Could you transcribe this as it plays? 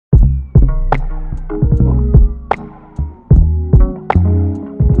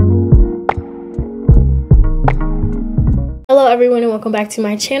Hello everyone and welcome back to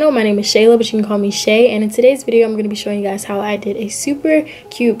my channel. My name is Shayla, but you can call me Shay, and in today's video I'm going to be showing you guys how I did a super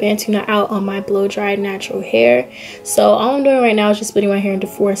cute Bantu Knot Out on my blow dried natural hair. So all I'm doing right now is just splitting my hair into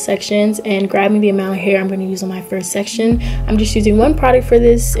 4 sections and grabbing the amount of hair I'm going to use on my first section. I'm just using one product for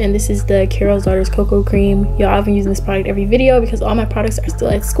this, and this is the Carol's Daughter's Cocoa Cream. Y'all, I've been using this product every video because all my products are still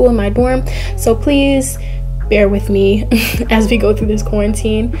at school in my dorm, so please bear with me as we go through this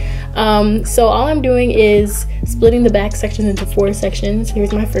quarantine. So all I'm doing is splitting the back sections into 4 sections.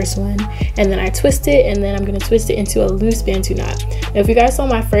 Here's my first one, and then I twist it, and then I'm going to twist it into a loose Bantu knot. Now, if you guys saw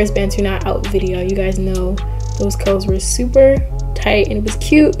my first Bantu Knot Out video, you guys know those curls were super tight and it was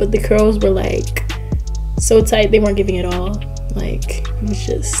cute, but the curls were like so tight they weren't giving it all. Like, it was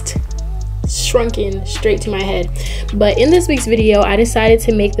just shrunken straight to my head. But in this week's video I decided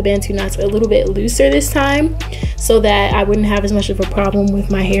to make the Bantu knots a little bit looser this time so that I wouldn't have as much of a problem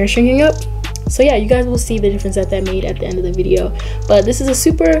with my hair shrinking up. So yeah, you guys will see the difference that made at the end of the video. But this is a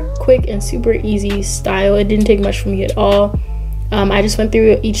super quick and super easy style. It didn't take much from me at all. I just went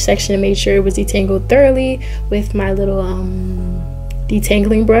through each section and made sure it was detangled thoroughly with my little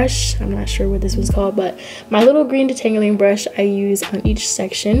detangling brush. I'm not sure what this was called, but my little green detangling brush I use on each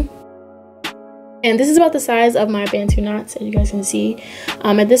section. And this is about the size of my Bantu knots, as you guys can see.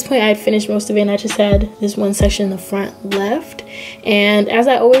 At this point I had finished most of it and I just had this one section in the front left. And as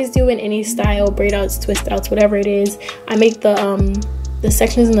I always do in any style, braid outs, twist outs, whatever it is, I make the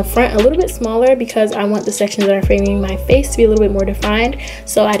sections in the front a little bit smaller because I want the sections that are framing my face to be a little bit more defined.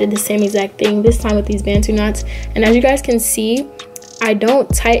 So I did the same exact thing this time with these Bantu knots. And as you guys can see, I don't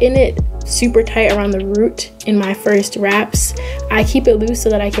tighten it super tight around the root in my first wraps. I keep it loose so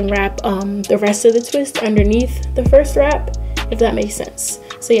that I can wrap the rest of the twist underneath the first wrap, if that makes sense.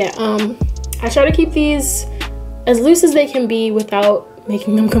 So yeah, I try to keep these as loose as they can be without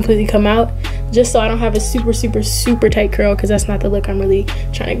making them completely come out, just so I don't have a super tight curl, because that's not the look I'm really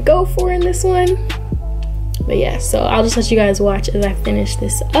trying to go for in this one. But yeah, so I'll just let you guys watch as I finish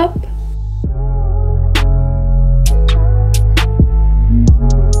this up.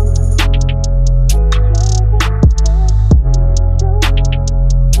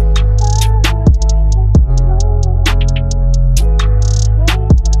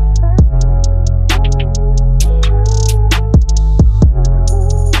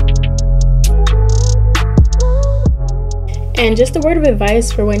 And just a word of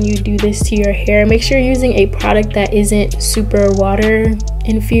advice for when you do this to your hair, make sure you're using a product that isn't super water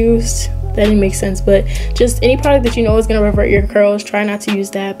infused. That didn't make sense, but just any product that you know is going to revert your curls, try not to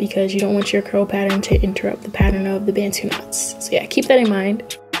use that because you don't want your curl pattern to interrupt the pattern of the Bantu knots. So yeah, keep that in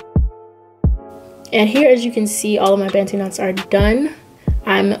mind. And here, as you can see, all of my Bantu knots are done.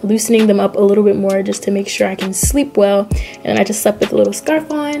 I'm loosening them up a little bit more just to make sure I can sleep well. And I just slept with a little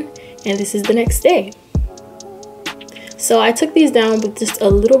scarf on, and this is the next day. So I took these down with just a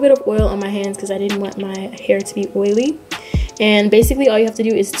little bit of oil on my hands because I didn't want my hair to be oily. And basically all you have to do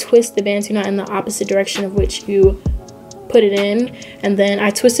is twist the Bantu knot in the opposite direction of which you put it in. And then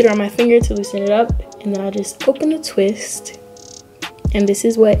I twisted it on my finger to loosen it up. And then I just open the twist. And this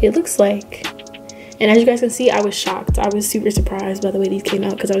is what it looks like. And as you guys can see, I was shocked. I was super surprised by the way these came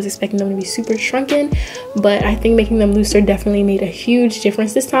out because I was expecting them to be super shrunken. But I think making them looser definitely made a huge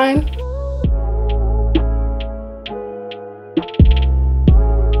difference this time.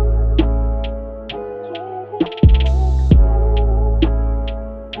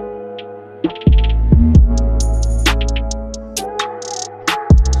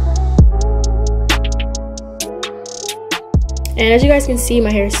 And as you guys can see,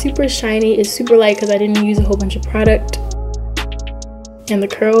 my hair is super shiny, it's super light because I didn't use a whole bunch of product. And the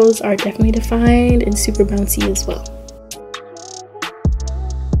curls are definitely defined and super bouncy as well.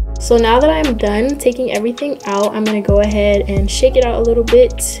 So now that I'm done taking everything out, I'm going to go ahead and shake it out a little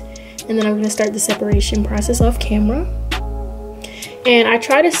bit. And then I'm going to start the separation process off camera. And I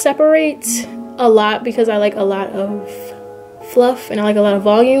try to separate a lot because I like a lot of fluff and I like a lot of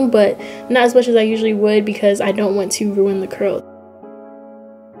volume, but not as much as I usually would because I don't want to ruin the curl.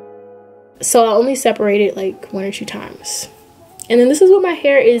 So I'll only separate it like 1 or 2 times. And then this is what my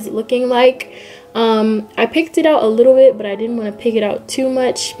hair is looking like. I picked it out a little bit, but I didn't want to pick it out too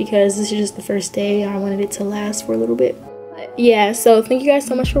much because this is just the first day and I wanted it to last for a little bit. But yeah, so thank you guys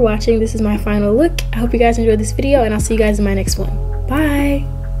so much for watching. This is my final look. I hope you guys enjoyed this video and I'll see you guys in my next one. Bye!